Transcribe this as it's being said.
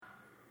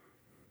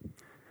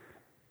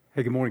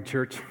Hey, good morning,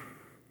 church.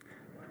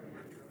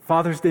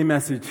 Father's Day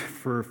message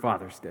for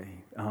Father's Day.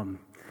 Can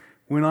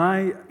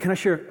I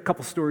share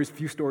a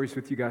few stories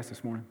with you guys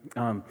this morning?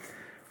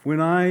 When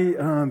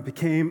I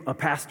became a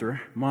pastor,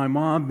 my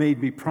mom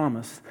made me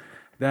promise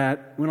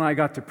that when I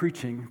got to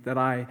preaching, that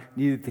I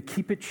needed to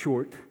keep it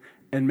short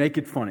and make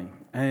it funny.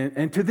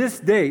 And to this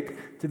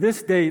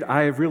date,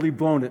 I have really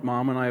blown it,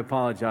 Mom, and I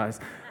apologize.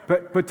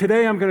 But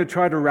today I'm going to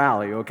try to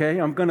rally, okay?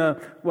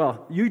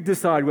 You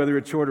decide whether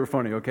it's short or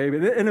funny, okay?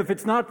 And if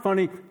it's not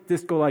funny,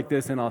 just go like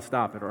this and I'll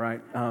stop it, all right?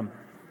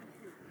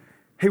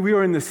 Hey, we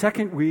are in the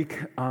second week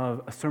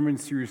of a sermon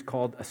series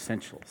called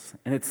Essentials.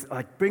 And it's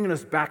like bringing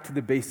us back to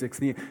the basics,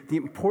 the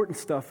important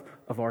stuff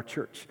of our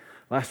church.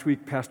 Last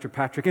week, Pastor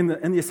Patrick, and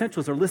the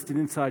essentials are listed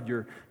inside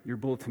your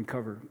bulletin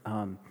cover.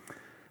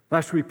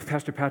 Last week,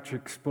 Pastor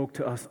Patrick spoke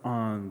to us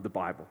on the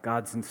Bible,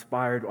 God's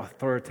inspired,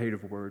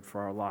 authoritative word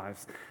for our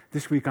lives.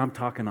 This week, I'm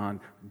talking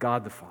on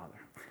God the Father.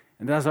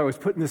 And as I was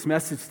putting this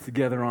message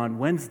together on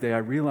Wednesday, I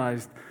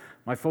realized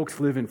my folks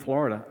live in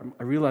Florida.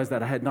 I realized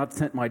that I had not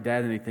sent my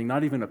dad anything,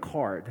 not even a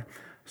card.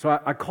 So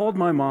I called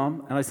my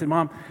mom, and I said,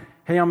 Mom,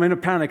 hey, I'm in a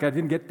panic. I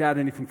didn't get Dad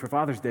anything for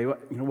Father's Day.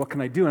 What can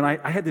I do? And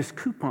I had this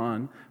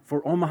coupon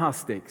for Omaha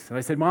Steaks. And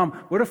I said, Mom,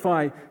 what if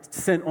I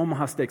send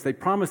Omaha Steaks? They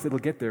promised it'll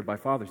get there by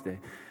Father's Day.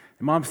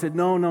 And Mom said,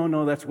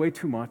 no, that's way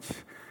too much.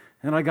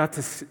 And I got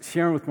to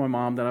sharing with my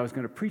mom that I was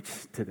going to preach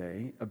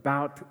today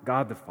about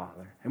God the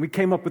Father. And we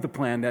came up with a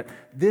plan that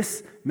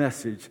this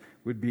message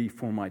would be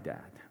for my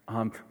dad.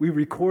 We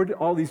recorded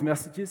all these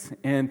messages.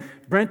 And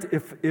Brent,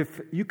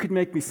 if you could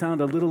make me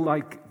sound a little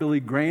like Billy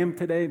Graham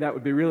today, that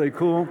would be really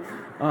cool.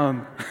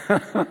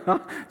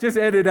 Just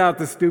edit out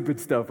the stupid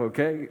stuff,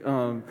 okay?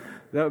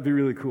 That would be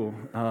really cool.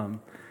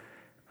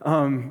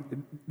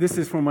 This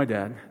is from my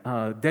dad,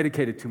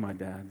 dedicated to my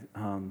dad.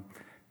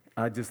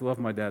 I just love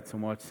my dad so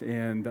much,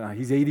 and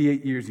he's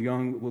 88 years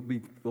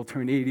young. We'll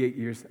turn 88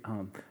 years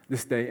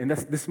this day, and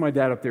this is my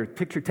dad up there.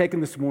 Picture taken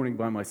this morning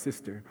by my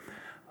sister.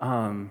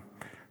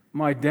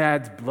 My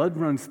dad's blood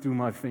runs through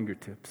my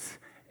fingertips,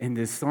 and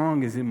this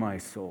song is in my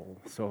soul.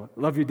 So,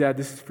 love you, Dad.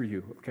 This is for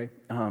you. Okay.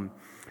 I'm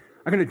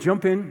going to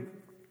jump in,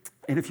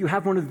 and if you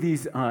have one of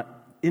these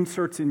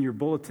inserts in your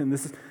bulletin,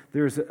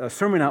 there's a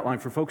sermon outline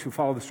for folks who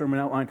follow the sermon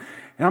outline,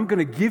 and I'm going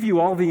to give you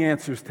all the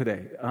answers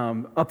today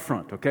up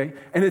front, okay?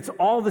 And it's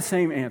all the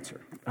same answer.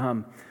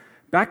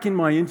 Back in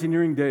my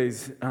engineering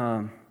days,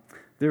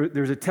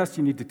 there's a test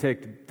you need to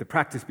take to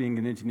practice being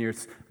an engineer.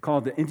 It's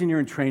called the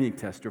Engineering Training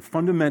Test, or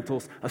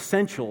fundamentals,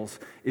 essentials,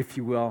 if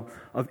you will,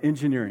 of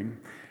engineering.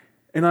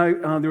 And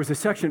there was a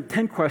section,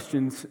 10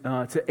 questions.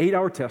 It's an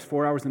 8-hour test,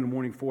 4 hours in the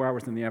morning, 4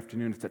 hours in the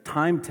afternoon. It's a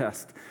time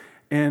test.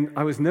 And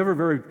I was never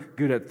very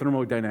good at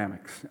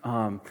thermodynamics.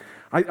 I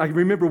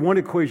remember one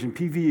equation,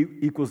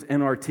 PV equals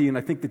nRT, and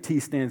I think the T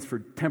stands for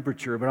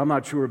temperature, but I'm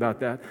not sure about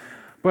that.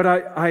 But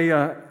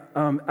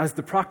as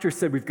the proctor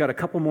said, we've got a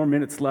couple more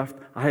minutes left,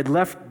 I had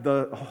left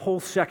the whole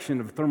section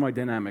of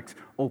thermodynamics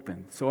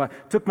open. So I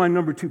took my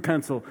number 2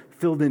 pencil,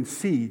 filled in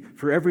C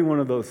for every one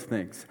of those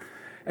things.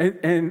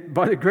 And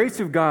by the grace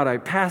of God, I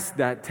passed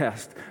that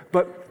test.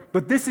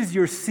 But this is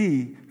your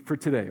C for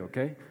today,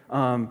 okay?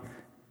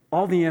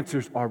 All the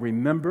answers are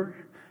remember,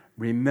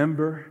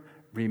 remember,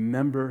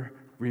 remember,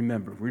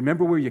 remember.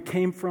 Remember where you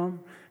came from,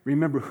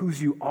 remember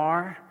whose you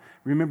are,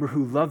 remember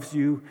who loves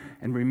you,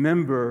 and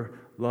remember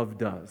love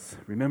does.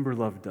 Remember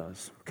love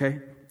does,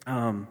 okay?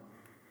 I'm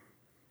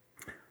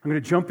going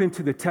to jump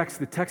into the text.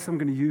 The text I'm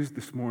going to use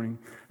this morning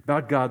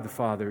about God the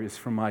Father is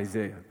from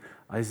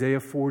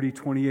Isaiah 40,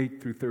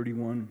 28 through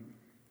 31.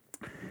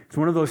 It's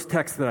one of those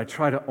texts that I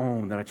try to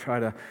own, that I try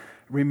to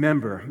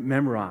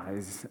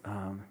memorize.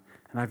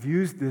 And I've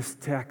used this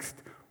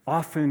text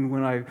often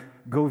when I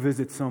go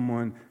visit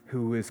someone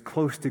who is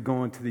close to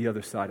going to the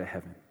other side of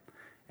heaven.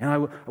 And I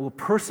will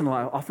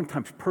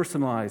oftentimes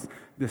personalize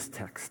this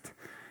text.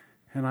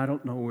 And I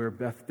don't know where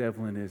Beth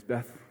Devlin is.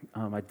 Beth,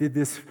 I did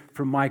this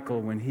for Michael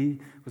when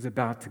he was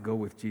about to go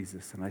with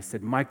Jesus. And I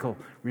said, Michael,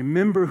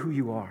 remember who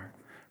you are.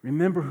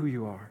 Remember who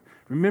you are.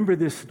 Remember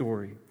this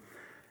story.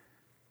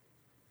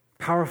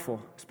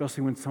 Powerful,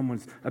 especially when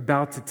someone's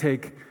about to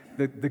take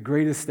the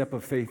greatest step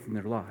of faith in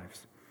their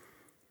lives.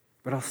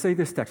 But I'll say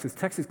this text. This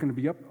text is going to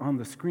be up on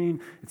the screen.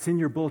 It's in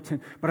your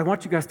bulletin. But I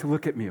want you guys to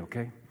look at me,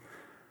 okay?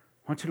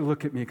 I want you to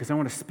look at me because I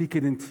want to speak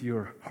it into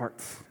your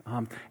hearts.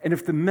 And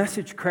if the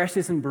message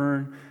crashes and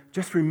burns,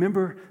 just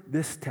remember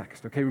this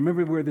text, okay?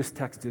 Remember where this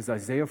text is,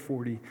 Isaiah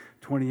 40,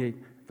 28,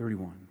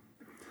 31.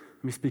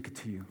 Let me speak it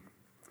to you.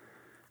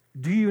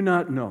 Do you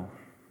not know?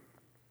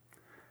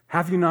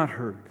 Have you not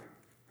heard?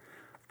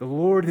 The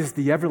Lord is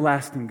the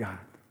everlasting God,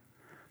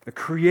 the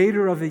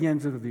creator of the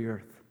ends of the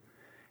earth.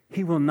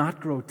 He will not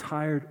grow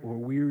tired or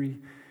weary,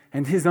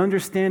 and his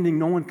understanding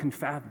no one can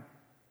fathom.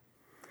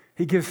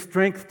 He gives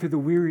strength to the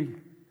weary,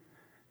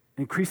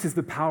 increases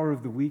the power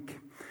of the weak.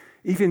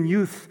 Even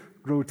youths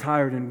grow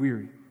tired and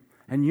weary,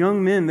 and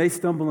young men, they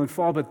stumble and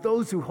fall. But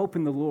those who hope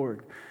in the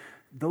Lord,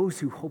 they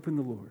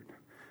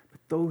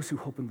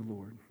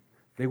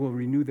will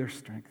renew their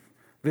strength.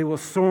 They will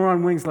soar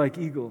on wings like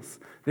eagles.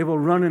 They will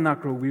run and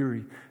not grow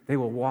weary. They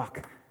will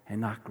walk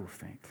and not grow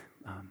faint.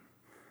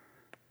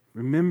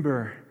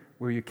 Remember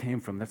where you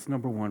came from. That's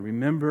number one.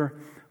 Remember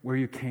where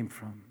you came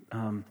from.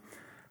 I'm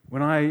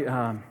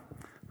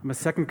a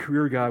second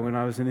career guy. When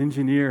I was an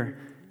engineer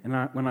and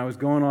when I was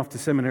going off to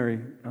seminary,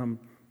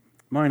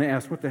 Mina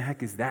asked, "What the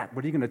heck is that?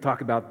 What are you going to talk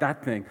about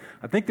that thing?"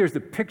 I think there's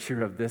a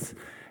picture of this.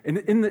 And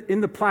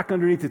in the plaque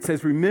underneath, it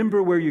says,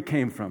 "Remember where you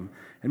came from."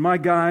 And my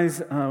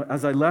guys,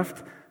 as I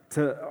left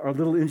to our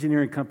little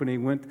engineering company,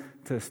 went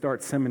to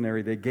start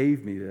seminary, they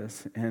gave me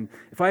this. And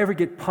if I ever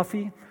get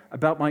puffy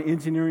about my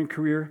engineering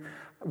career,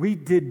 we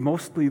did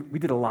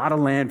a lot of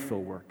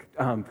landfill work.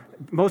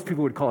 Most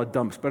people would call it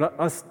dumps, but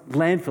us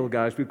landfill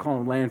guys, we'd call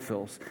them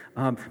landfills.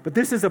 But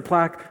this is a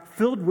plaque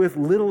filled with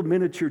little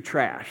miniature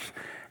trash.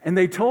 And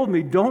they told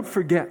me, don't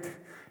forget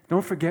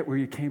where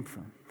you came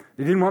from.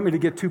 They didn't want me to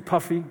get too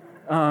puffy.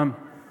 And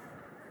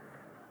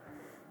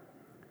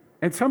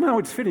somehow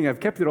it's fitting. I've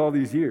kept it all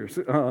these years.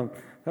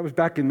 That was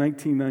back in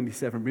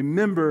 1997.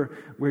 Remember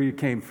where you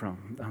came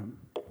from.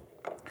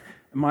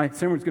 My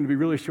sermon's going to be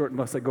really short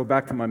unless I go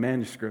back to my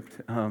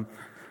manuscript.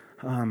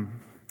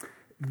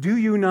 Do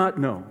you not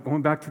know,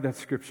 going back to that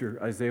scripture,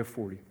 Isaiah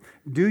 40,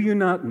 do you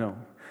not know,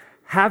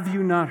 have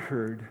you not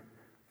heard,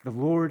 the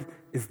Lord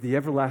is the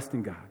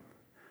everlasting God,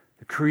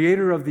 the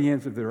creator of the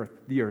ends of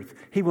the earth.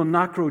 He will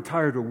not grow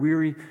tired or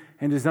weary,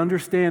 and his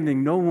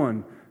understanding no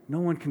one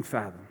can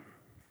fathom.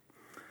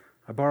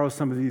 I borrow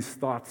some of these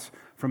thoughts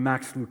from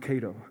Max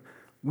Lucado.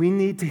 We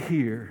need to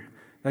hear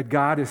that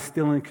God is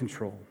still in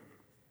control.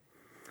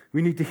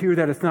 We need to hear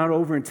that it's not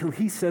over until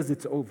he says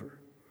it's over.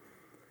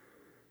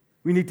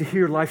 We need to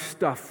hear life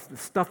stuff, the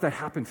stuff that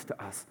happens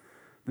to us.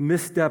 The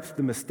missteps,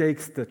 the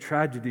mistakes, the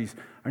tragedies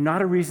are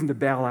not a reason to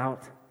bail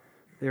out.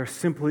 They are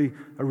simply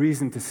a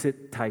reason to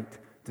sit tight,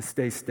 to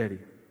stay steady.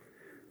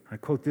 I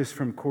quote this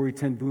from Corrie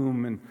ten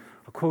Boom, and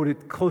I'll quote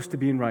it close to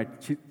being right.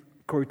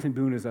 Corrie ten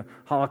Boom is a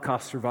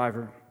Holocaust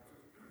survivor.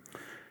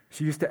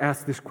 She used to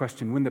ask this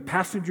question: when the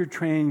passenger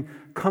train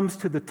comes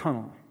to the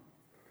tunnel,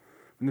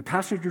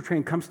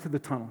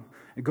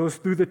 it goes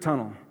through the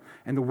tunnel,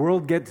 and the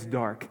world gets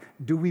dark,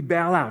 do we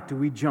bail out? Do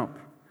we jump?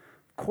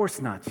 Of course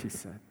not, she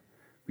said.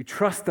 We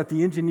trust that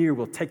the engineer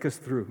will take us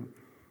through.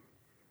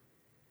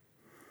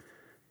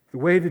 The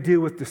way to deal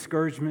with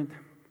discouragement,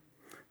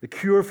 the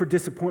cure for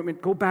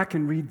disappointment, go back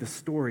and read the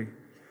story.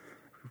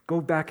 Go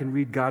back and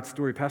read God's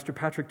story. Pastor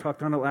Patrick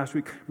talked on it last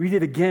week. Read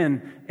it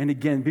again and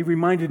again. Be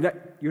reminded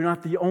that you're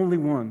not the only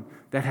one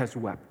that has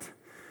wept.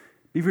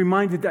 Be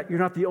reminded that you're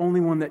not the only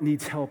one that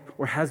needs help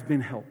or has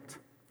been helped.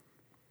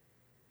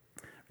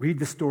 Read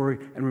the story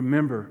and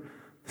remember,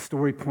 the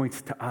story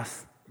points to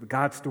us.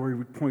 God's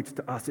story points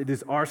to us. It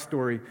is our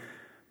story,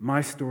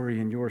 my story,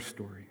 and your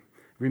story.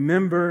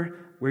 Remember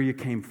where you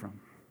came from.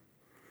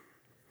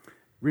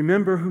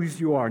 Remember whose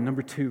you are.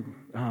 Number two.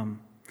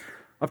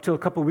 Up till a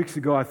couple of weeks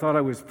ago, I thought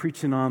I was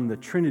preaching on the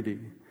Trinity.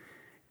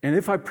 And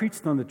if I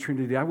preached on the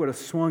Trinity, I would have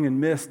swung and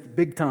missed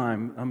big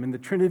time. The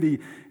Trinity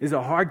is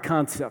a hard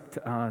concept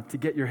to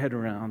get your head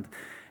around.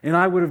 And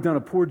I would have done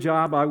a poor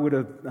job. I would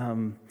have,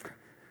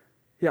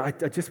 I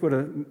just would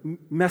have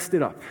messed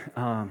it up.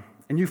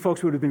 And you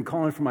folks would have been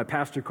calling for my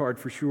pastor card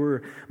for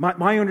sure.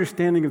 My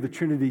understanding of the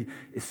Trinity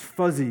is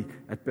fuzzy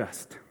at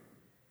best.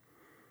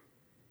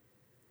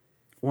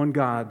 One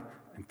God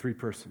and three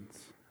persons.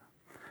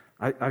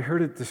 I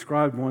heard it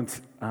described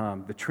once,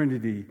 the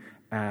Trinity,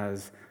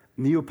 as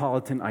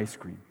Neapolitan ice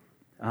cream.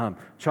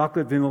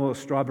 Chocolate, vanilla,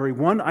 strawberry,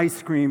 one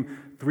ice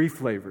cream, three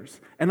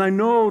flavors. And I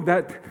know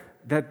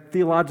that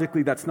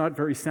theologically that's not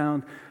very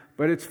sound,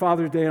 but it's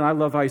Father's Day and I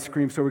love ice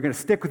cream, so we're going to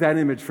stick with that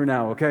image for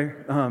now, okay?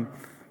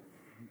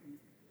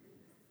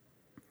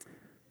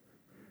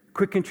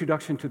 Quick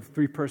introduction to the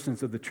three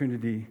persons of the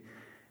Trinity.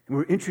 And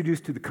we're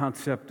introduced to the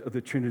concept of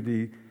the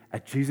Trinity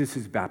at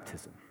Jesus'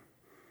 baptism.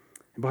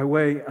 And by the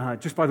way,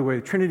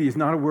 the Trinity is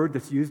not a word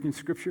that's used in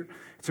Scripture.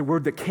 It's a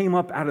word that came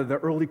up out of the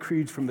early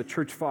creeds from the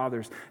church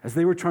fathers. As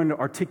they were trying to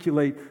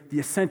articulate the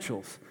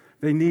essentials,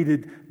 they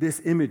needed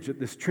this image,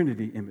 this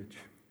Trinity image.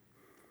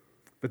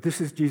 But this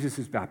is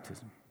Jesus'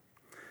 baptism.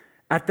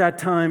 At that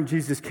time,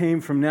 Jesus came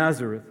from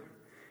Nazareth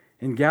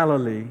in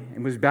Galilee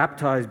and was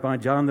baptized by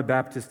John the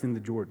Baptist in the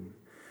Jordan.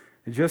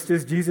 And just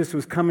as Jesus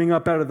was coming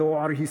up out of the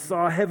water, he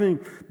saw heaven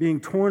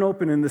being torn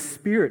open and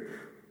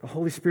the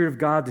Holy Spirit of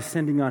God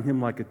descending on him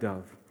like a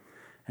dove.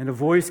 And a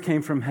voice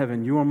came from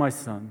heaven, "You are my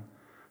Son,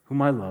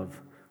 whom I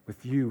love.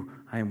 With you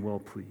I am well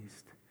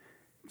pleased."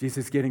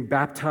 Jesus getting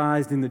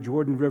baptized in the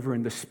Jordan River,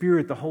 and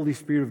the Holy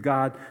Spirit of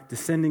God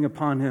descending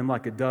upon him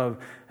like a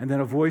dove. And then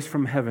a voice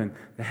from heaven,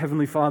 the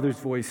Heavenly Father's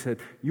voice said,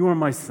 "You are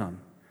my Son,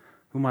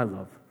 whom I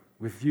love.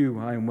 With you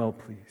I am well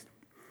pleased."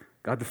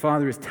 God the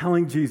Father is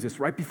telling Jesus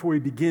right before he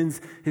begins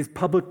his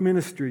public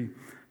ministry,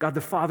 God the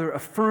Father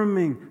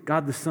affirming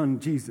God the Son,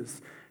 Jesus,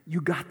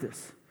 you got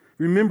this.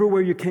 Remember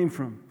where you came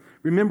from.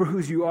 Remember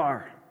whose you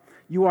are.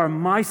 You are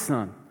my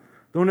Son.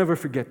 Don't ever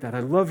forget that. I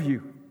love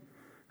you,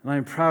 and I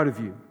am proud of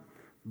you.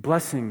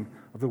 Blessing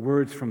of the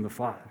words from the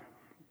Father.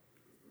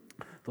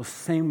 Those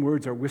same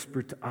words are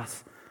whispered to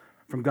us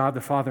from God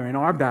the Father in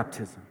our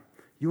baptism.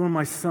 You are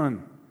my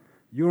son.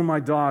 You are my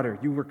daughter.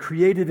 You were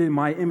created in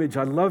my image.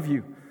 I love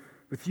you.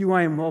 With you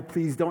I am well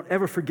pleased. Don't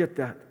ever forget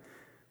that.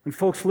 When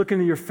folks look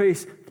into your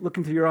face, look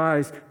into your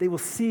eyes, they will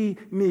see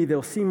me.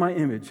 They'll see my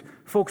image.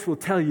 Folks will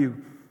tell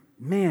you,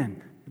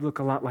 man, you look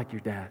a lot like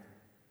your dad.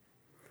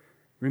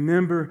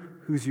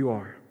 Remember whose you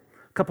are.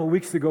 A couple of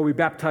weeks ago, we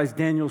baptized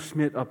Daniel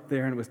Schmidt up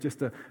there, and it was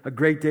just a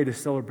great day to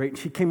celebrate. And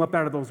she came up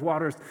out of those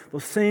waters,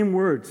 those same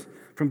words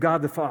from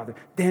God the Father.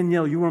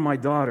 Danielle, you are my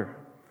daughter,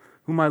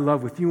 whom I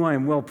love. With you I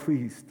am well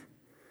pleased.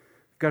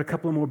 Got a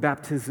couple of more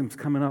baptisms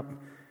coming up.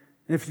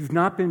 And if you've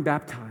not been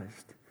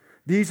baptized,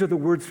 these are the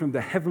words from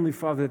the Heavenly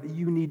Father that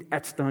you need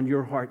etched on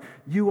your heart.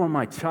 You are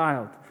my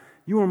child.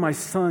 You are my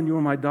son. You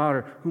are my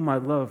daughter, whom I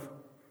love.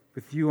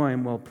 With you I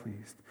am well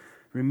pleased.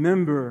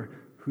 Remember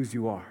whose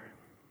you are.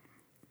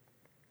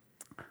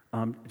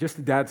 Just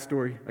a dad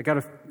story. I got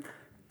to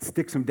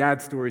stick some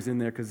dad stories in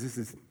there because this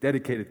is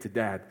dedicated to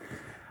Dad.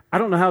 I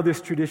don't know how this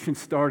tradition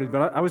started,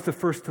 but I was the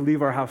first to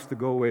leave our house to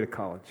go away to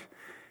college.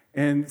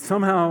 And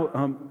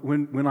somehow,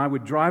 when I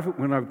would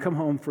come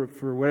home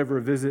for whatever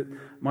visit,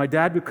 my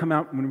dad would come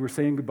out when we were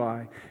saying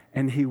goodbye,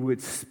 and he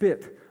would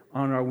spit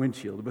on our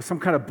windshield. It was some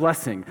kind of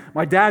blessing.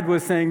 My dad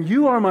was saying,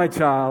 "You are my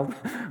child.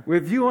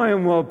 With you I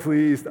am well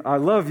pleased. I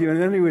love you."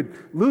 And then he would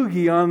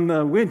loogie on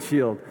the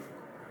windshield.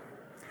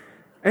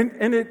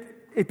 And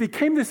it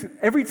became this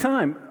every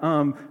time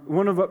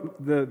one of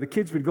the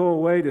kids would go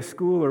away to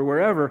school or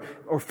wherever,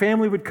 or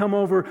family would come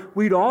over,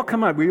 we'd all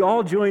come out. We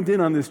all joined in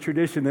on this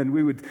tradition, and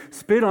we would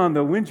spit on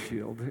the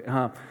windshield.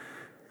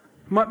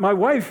 My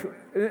wife,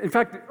 in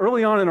fact,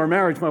 early on in our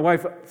marriage, my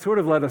wife sort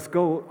of let us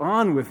go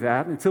on with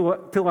that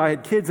until I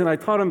had kids, and I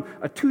taught them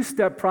a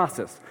two-step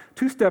process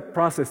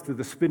to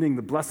the spitting,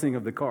 the blessing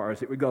of the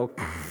cars. It would go,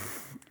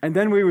 and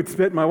then we would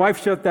spit. My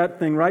wife shut that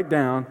thing right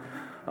down.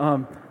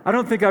 I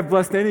don't think I've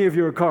blessed any of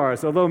your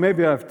cars, although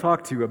maybe I've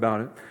talked to you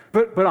about it.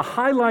 But a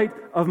highlight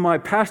of my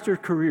pastor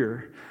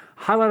career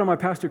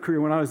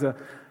when I was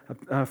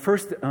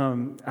first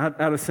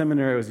out of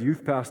seminary, I was a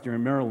youth pastor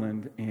in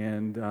Maryland,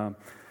 and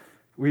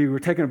we were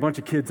taking a bunch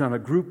of kids on a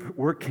group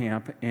work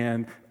camp,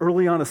 and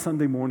early on a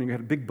Sunday morning, we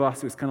had a big bus.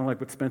 It was kind of like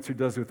what Spencer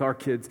does with our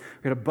kids.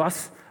 We had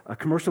a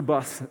commercial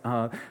bus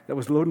that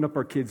was loading up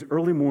our kids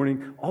early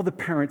morning. All the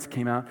parents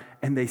came out,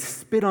 and they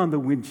spit on the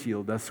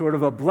windshield. That's sort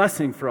of a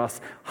blessing for us.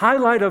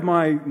 Highlight of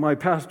my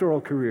pastoral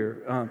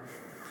career.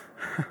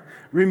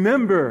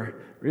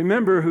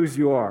 Remember whose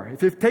you are.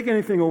 If you take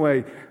anything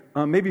away,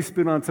 maybe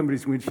spit on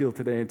somebody's windshield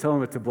today and tell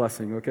them it's a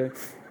blessing, okay?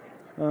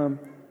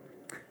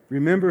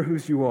 Remember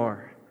whose you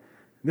are.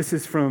 This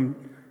is from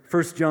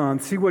 1 John.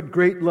 See what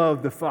great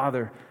love the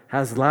Father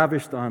has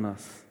lavished on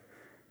us,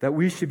 that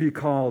we should be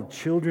called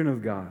children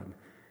of God,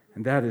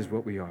 and that is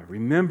what we are.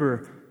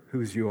 Remember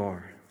whose you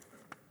are.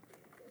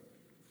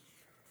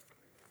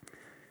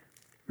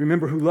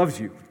 Remember who loves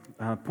you.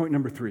 Point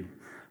number 3.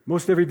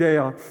 Most every day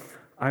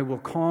I will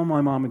call my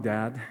mom and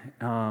dad,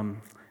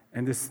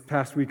 and this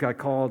past week I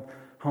called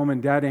home,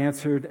 and Dad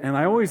answered, and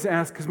I always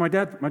ask, because my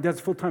dad's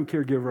a full-time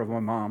caregiver of my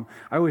mom,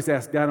 I always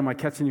ask, Dad, am I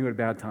catching you at a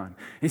bad time?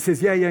 He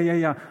says, yeah,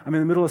 I'm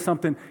in the middle of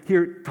something.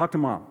 Here, talk to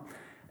Mom.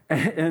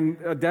 And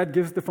Dad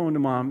gives the phone to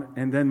Mom,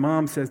 and then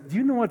Mom says, do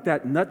you know what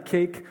that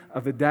nutcake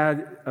of a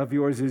dad of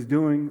yours is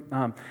doing?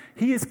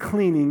 He is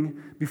cleaning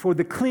before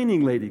the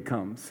cleaning lady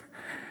comes.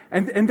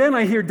 And then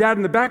I hear Dad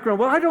in the background,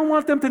 well, I don't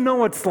want them to know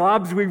what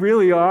slobs we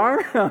really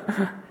are.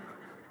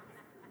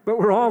 But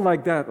we're all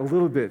like that a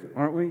little bit,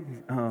 aren't we?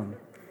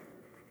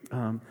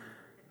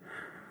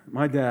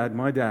 My dad,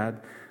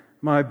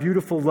 my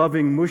beautiful,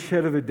 loving mush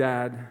head of a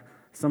dad,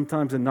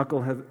 sometimes a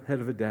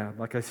knucklehead of a dad.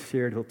 Like I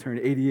shared, he'll turn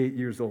 88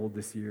 years old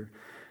this year.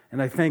 And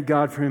I thank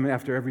God for him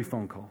after every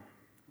phone call.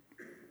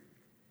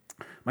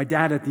 My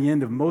dad, at the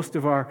end of most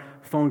of our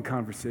phone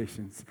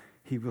conversations,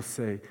 he will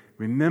say,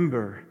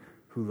 remember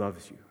who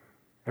loves you.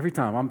 Every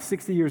time. I'm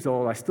 60 years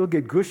old. I still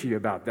get gushy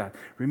about that.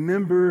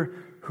 Remember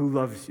who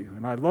loves you.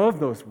 And I love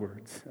those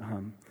words.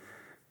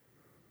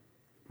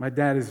 My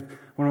dad is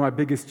one of my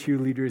biggest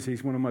cheerleaders.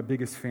 He's one of my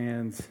biggest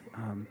fans.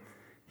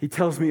 He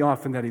tells me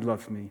often that he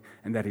loves me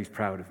and that he's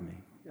proud of me,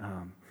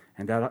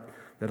 and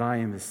that I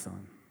am his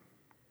son.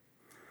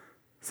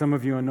 Some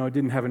of you I know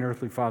didn't have an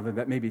earthly father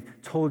that maybe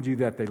told you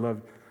that they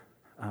loved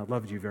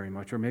you very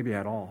much, or maybe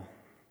at all.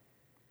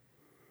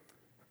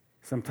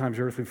 Sometimes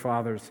earthly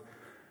fathers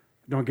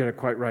don't get it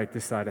quite right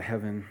this side of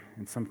heaven,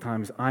 and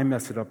sometimes I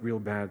mess it up real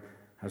bad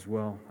as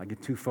well. I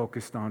get too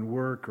focused on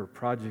work or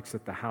projects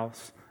at the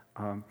house.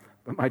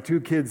 But my 2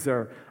 kids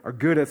are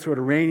good at sort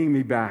of reining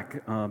me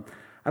back.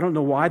 I don't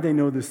know why they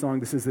know this song.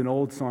 This is an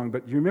old song,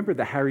 but you remember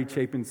the Harry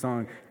Chapin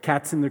song,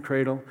 Cats in the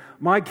Cradle?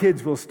 My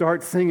kids will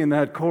start singing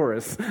that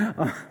chorus.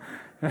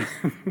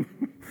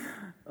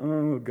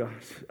 Oh,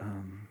 gosh.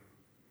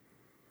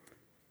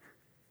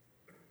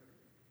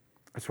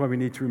 That's why we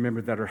need to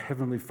remember that our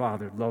Heavenly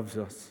Father loves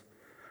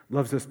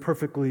us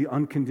perfectly,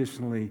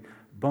 unconditionally,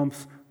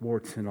 bumps,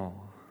 warts, and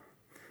all.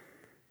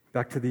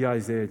 Back to the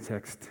Isaiah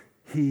text.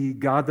 He,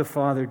 God the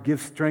Father,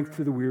 gives strength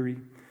to the weary.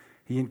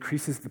 He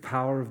increases the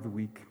power of the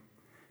weak.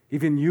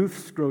 Even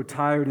youths grow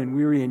tired and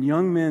weary, and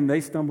young men, they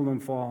stumble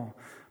and fall.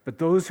 But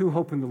those who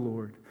hope in the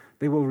Lord,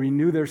 they will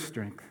renew their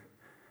strength.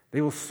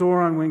 They will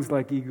soar on wings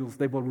like eagles.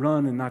 They will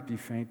run and not be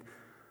faint.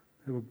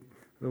 They'll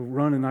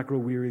run and not grow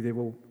weary. They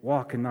will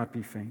walk and not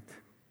be faint.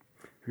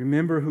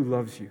 Remember who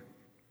loves you.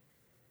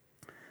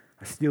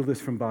 I steal this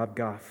from Bob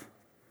Goff.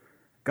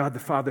 God the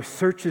Father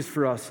searches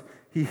for us.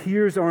 He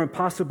hears our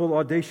impossible,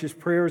 audacious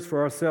prayers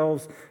for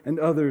ourselves and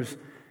others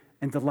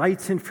and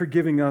delights in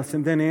forgiving us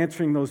and then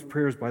answering those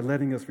prayers by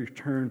letting us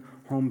return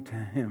home to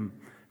Him.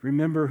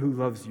 Remember who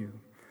loves you.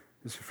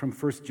 This is from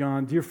 1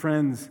 John. Dear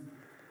friends,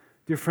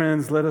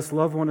 let us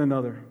love one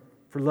another,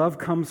 for love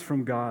comes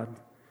from God.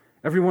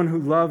 Everyone who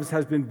loves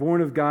has been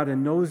born of God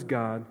and knows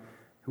God.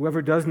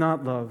 Whoever does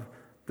not love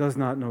does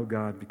not know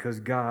God, because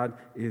God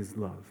is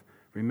love.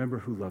 Remember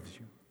who loves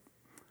you.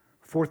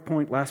 Fourth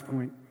point, last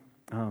point.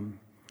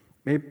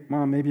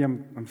 Maybe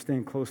I'm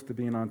staying close to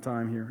being on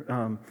time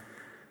here.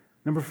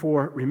 Number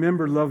 4,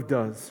 remember love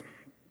does.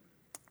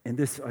 And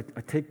this,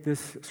 I take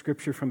this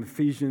scripture from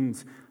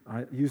Ephesians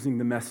using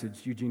the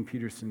Message, Eugene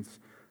Peterson's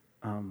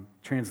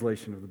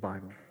translation of the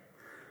Bible.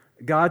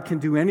 God can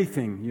do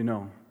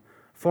anything,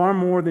 far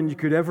more than you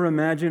could ever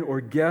imagine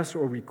or guess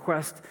or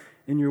request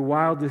in your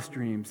wildest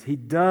dreams. He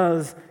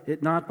does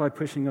it not by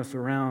pushing us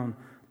around,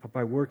 but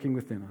by working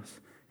within us.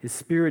 His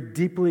Spirit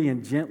deeply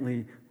and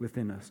gently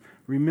within us.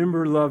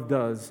 Remember, love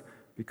does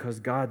because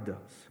God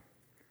does.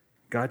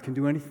 God can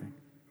do anything.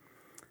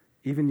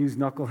 Even use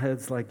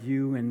knuckleheads like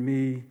you and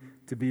me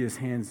to be His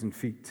hands and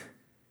feet.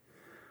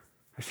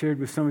 I shared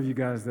with some of you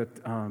guys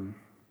that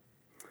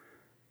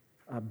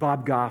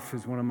Bob Goff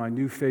is one of my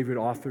new favorite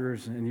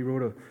authors, and he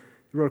wrote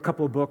a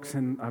couple of books,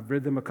 and I've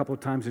read them a couple of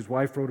times. His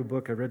wife wrote a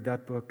book. I read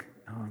that book.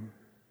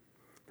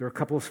 There are a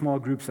couple of small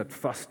groups that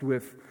fussed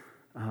with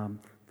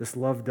this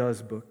Love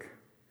Does book.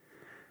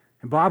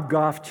 And Bob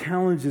Goff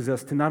challenges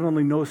us to not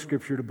only know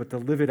Scripture, but to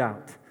live it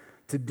out,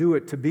 to do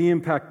it, to be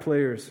impact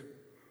players.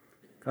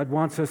 God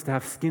wants us to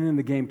have skin in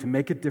the game, to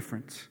make a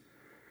difference.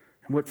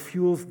 And what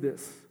fuels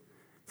this?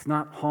 It's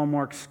not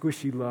Hallmark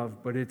squishy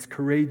love, but it's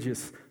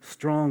courageous,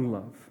 strong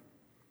love.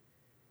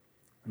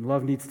 And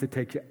love needs to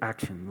take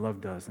action.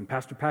 Love does. And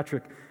Pastor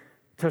Patrick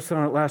touched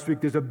on it last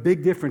week. There's a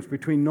big difference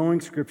between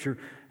knowing Scripture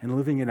and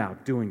living it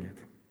out, doing it.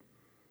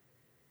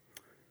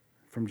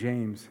 From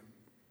James.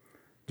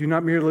 Do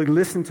not merely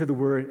listen to the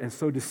word and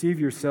so deceive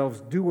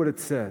yourselves. Do what it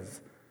says.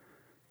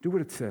 Do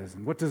what it says.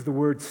 And what does the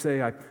word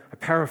say? I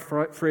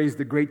paraphrase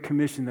the Great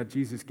Commission that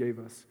Jesus gave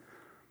us.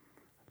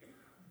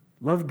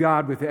 Love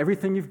God with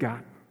everything you've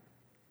got.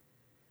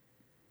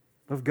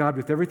 Love God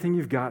with everything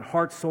you've got,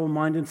 heart, soul,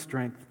 mind, and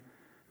strength.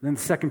 And then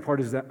the second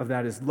part of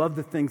that is love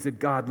the things that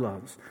God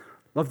loves.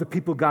 Love the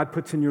people God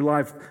puts in your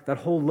life, that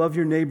whole love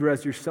your neighbor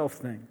as yourself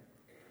thing.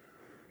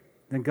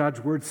 Then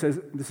God's word says,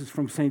 this is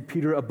from St.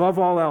 Peter, above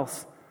all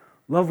else,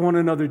 love one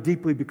another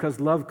deeply because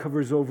love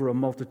covers over a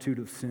multitude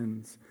of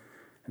sins.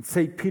 And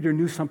St. Peter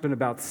knew something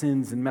about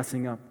sins and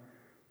messing up.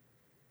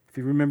 If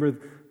you remember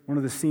one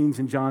of the scenes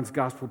in John's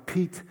gospel,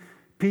 Pete,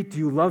 do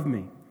you love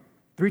me?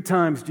 3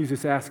 times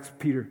Jesus asks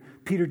Peter,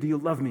 Peter, do you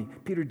love me?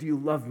 Peter, do you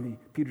love me?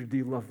 Peter, do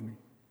you love me?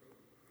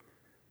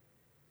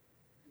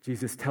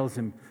 Jesus tells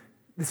him,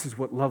 this is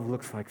what love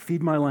looks like.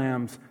 Feed my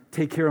lambs,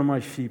 take care of my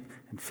sheep,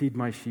 and feed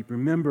my sheep.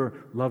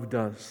 Remember, love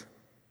does.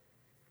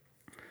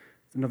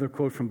 Another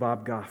quote from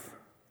Bob Goff.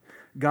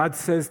 God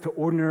says to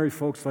ordinary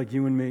folks like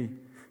you and me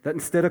that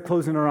instead of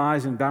closing our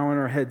eyes and bowing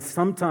our heads,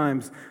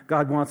 sometimes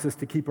God wants us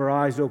to keep our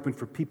eyes open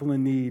for people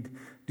in need,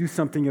 do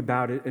something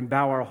about it, and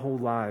bow our whole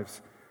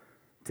lives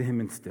to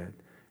Him instead.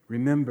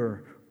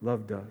 Remember,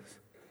 love does.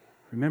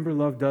 Remember,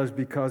 love does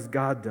because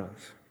God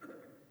does.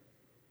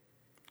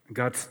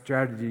 God's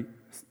strategy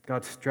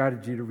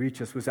to reach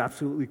us was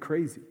absolutely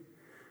crazy.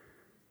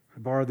 I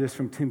borrowed this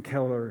from Tim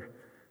Keller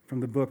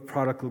from the book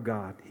Prodigal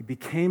God. He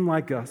became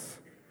like us.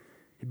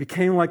 He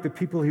became like the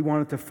people He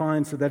wanted to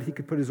find so that He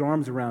could put His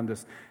arms around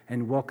us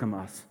and welcome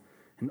us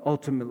and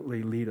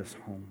ultimately lead us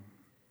home.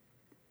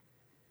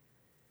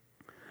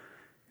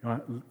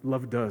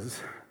 Love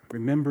does.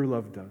 Remember,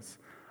 love does.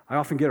 I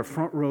often get a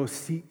front row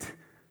seat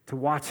to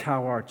watch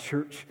how our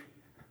church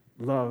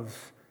loves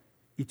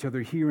each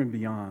other here and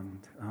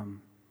beyond.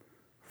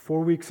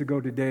 4 weeks ago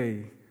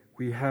today,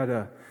 we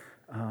had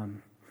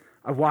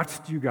I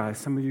watched you guys,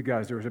 some of you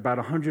guys, there was about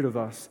 100 of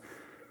us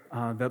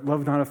that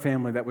loved on a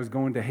family that was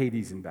going to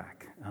Hades and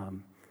back.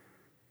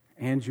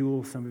 Ann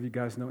Jewel, some of you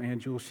guys know Ann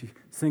Jewel. She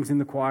sings in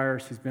the choir.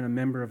 She's been a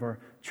member of our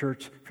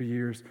church for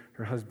years.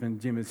 Her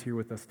husband, Jim, is here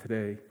with us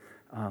today.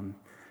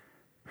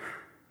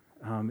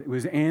 It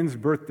was Ann's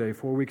birthday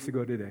 4 weeks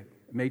ago today,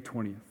 May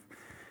 20th.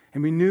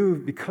 And we knew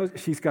because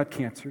she's got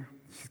cancer.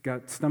 She's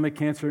got stomach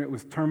cancer. It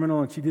was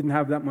terminal, and she didn't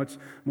have that much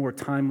more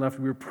time left.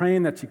 We were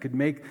praying that she could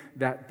make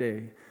that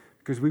day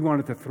because we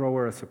wanted to throw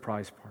her a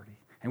surprise party.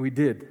 And we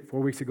did 4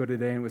 weeks ago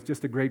today, and it was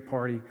just a great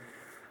party.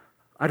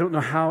 I don't know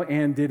how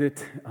Ann did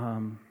it,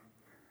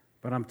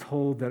 but I'm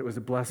told that it was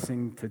a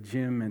blessing to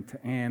Jim and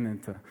to Ann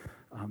and to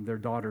their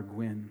daughter,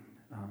 Gwen.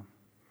 I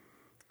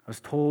was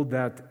told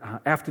that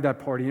after that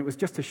party, and it was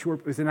just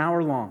it was an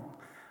hour long,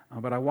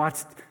 But I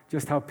watched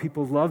just how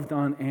people loved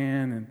on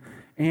Ann, and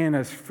Ann,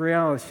 as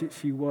frail as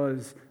she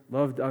was,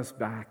 loved us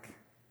back.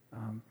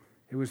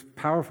 It was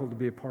powerful to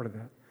be a part of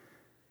that.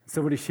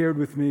 Somebody shared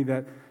with me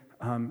that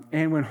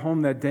Ann went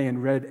home that day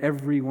and read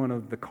every one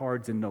of the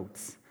cards and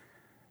notes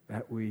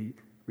that we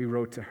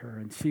wrote to her,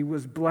 and she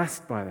was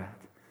blessed by that.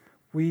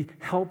 We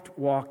helped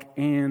walk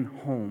Ann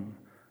home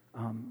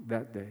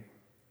that day.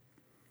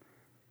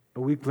 A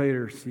week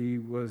later, she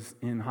was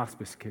in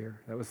hospice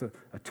care. That was a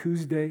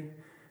Tuesday,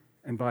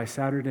 and by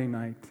Saturday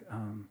night,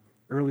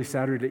 early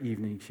Saturday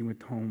evening, she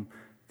went home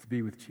to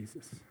be with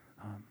Jesus.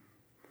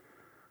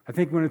 I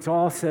think when it's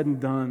all said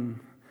and done,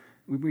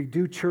 we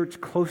do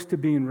church close to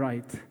being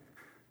right,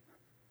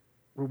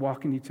 we're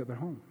walking each other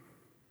home.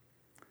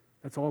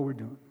 That's all we're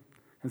doing.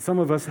 And some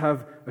of us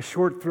have a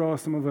short throw,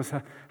 some of us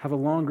have a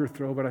longer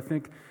throw, but I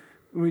think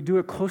when we do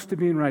it close to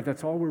being right,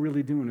 that's all we're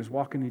really doing is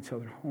walking each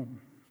other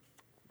home.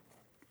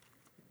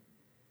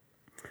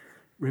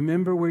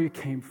 Remember where you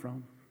came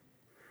from.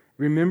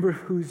 Remember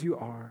whose you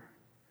are.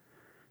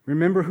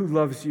 Remember who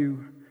loves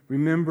you.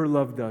 Remember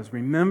love does.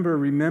 Remember,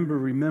 remember,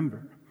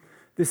 remember.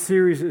 This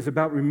series is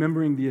about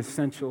remembering the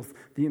essentials,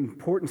 the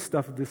important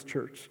stuff of this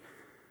church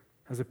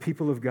as a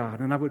people of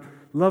God. And I would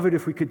love it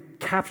if we could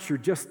capture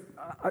just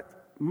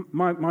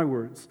my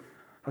words.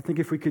 I think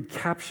if we could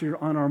capture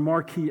on our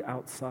marquee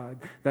outside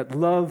that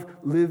love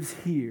lives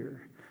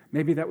here,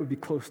 maybe that would be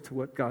close to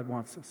what God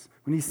wants us.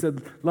 When he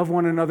said, love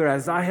one another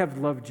as I have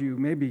loved you,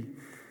 maybe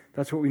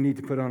that's what we need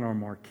to put on our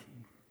marquee.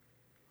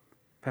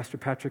 Pastor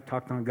Patrick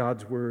talked on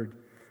God's word,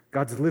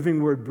 God's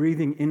living word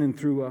breathing in and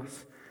through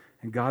us,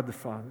 and God the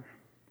Father,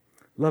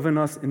 loving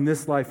us in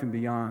this life and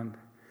beyond.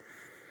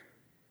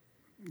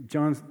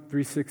 John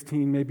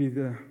 3:16, maybe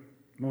the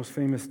most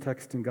famous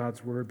text in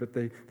God's word, but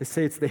they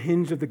say it's the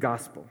hinge of the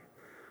gospel.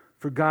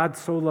 For God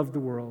so loved the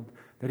world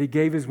that he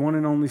gave his one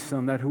and only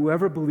Son, that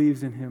whoever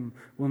believes in him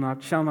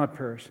shall not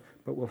perish,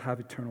 but will have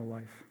eternal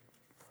life.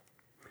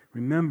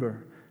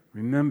 Remember,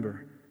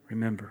 remember,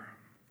 remember.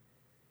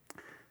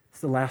 It's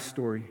the last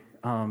story.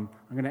 I'm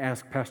going to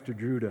ask Pastor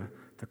Drew to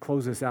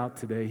close us out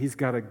today. He's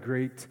got a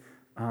great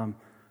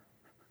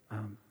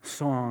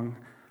song,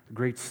 a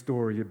great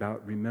story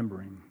about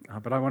remembering.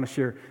 But I want to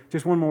share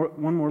just one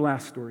more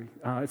last story.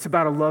 It's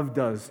about a love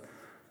does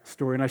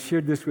story, and I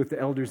shared this with the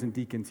elders and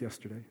deacons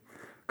yesterday.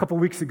 A couple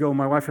weeks ago,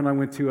 my wife and I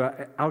went to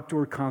an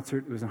outdoor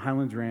concert. It was in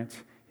Highlands Ranch.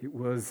 It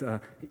was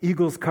the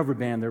Eagles cover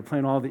band. They were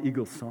playing all the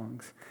Eagles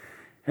songs.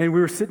 And we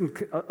were sitting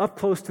up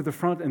close to the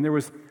front, and there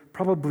was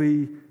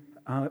probably,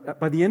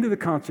 by the end of the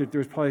concert, there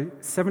was probably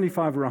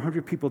 75 or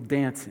 100 people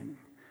dancing.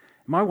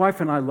 My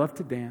wife and I love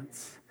to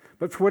dance.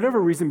 But for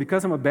whatever reason,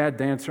 because I'm a bad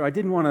dancer, I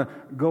didn't want to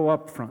go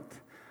up front.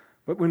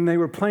 But when they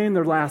were playing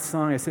their last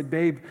song, I said,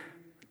 babe,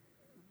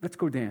 let's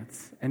go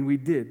dance. And we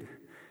did.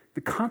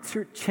 The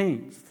concert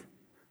changed.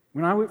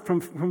 When I went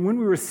from when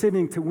we were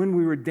sitting to when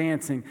we were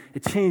dancing,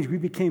 it changed. We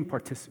became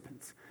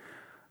participants.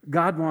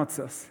 God wants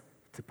us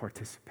to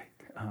participate.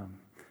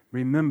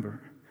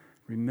 Remember,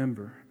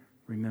 remember,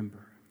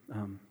 remember.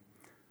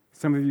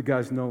 Some of you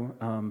guys know,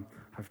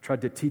 I've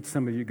tried to teach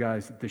some of you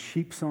guys the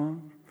sheep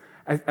song.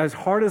 As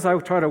hard as I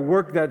try to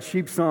work that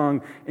sheep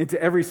song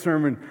into every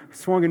sermon,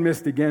 swung and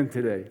missed again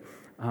today.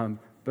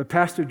 But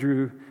Pastor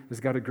Drew has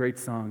got a great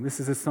song. This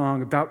is a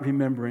song about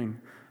remembering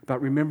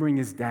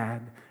his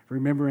dad,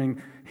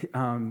 remembering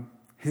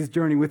his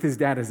journey with his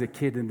dad as a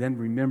kid, and then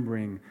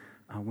remembering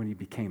when he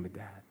became a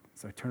dad.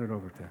 So I turn it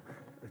over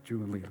to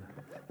Drew and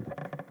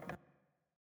Leela.